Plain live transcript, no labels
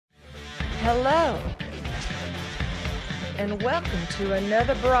Hello, and welcome to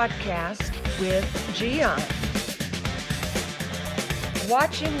another broadcast with Gian.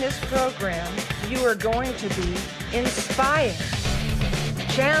 Watching this program, you are going to be inspired,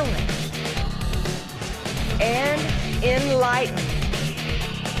 challenged, and enlightened.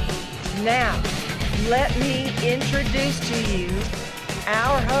 Now, let me introduce to you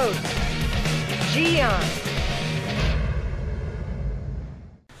our host, Gian.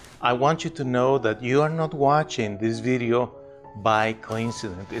 I want you to know that you are not watching this video by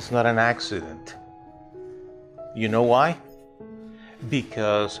coincidence. It's not an accident. You know why?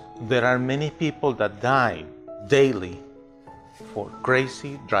 Because there are many people that die daily for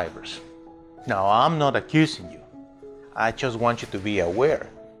crazy drivers. Now, I'm not accusing you. I just want you to be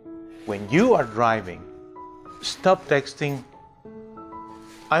aware. When you are driving, stop texting.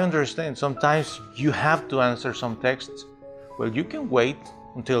 I understand sometimes you have to answer some texts. Well, you can wait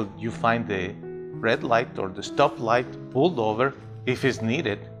until you find the red light or the stop light, pulled over if it's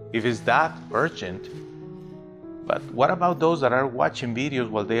needed, if it's that urgent. But what about those that are watching videos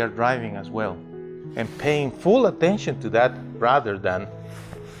while they are driving as well and paying full attention to that rather than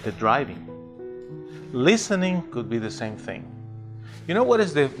the driving? Listening could be the same thing. You know what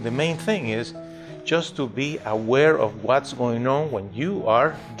is the main thing is just to be aware of what's going on when you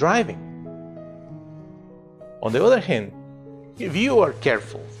are driving. On the other hand, if you are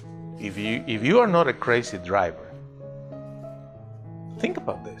careful, if you are not a crazy driver, think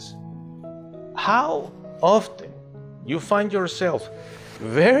about this. How often you find yourself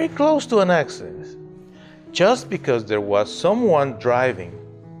very close to an accident just because there was someone driving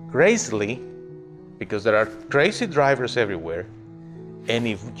crazily, because there are crazy drivers everywhere, and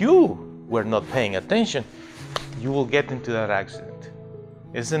if you were not paying attention, you will get into that accident.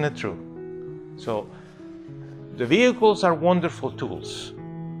 Isn't it true? So, the vehicles are wonderful tools,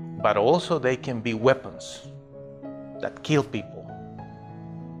 but also they can be weapons that kill people.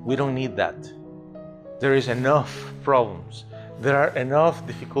 We don't need that. There is enough problems. There are enough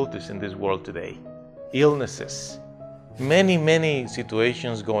difficulties in this world today. Illnesses, many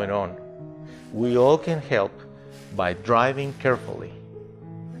situations going on. We all can help by driving carefully.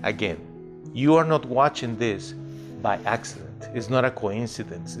 Again, you are not watching this by accident. It's not a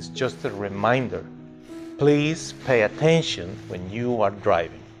coincidence. It's just a reminder. Please pay attention when you are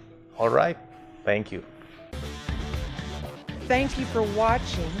driving. All right? Thank you. Thank you for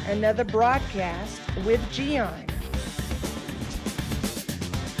watching another broadcast with Gian.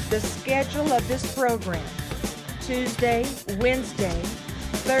 The schedule of this program: Tuesday, Wednesday,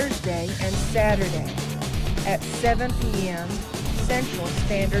 Thursday, and Saturday at 7 p.m. Central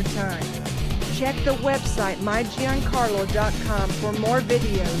Standard Time. Check the website mygiancarlo.com for more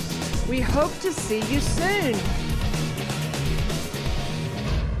videos. We hope to see you soon.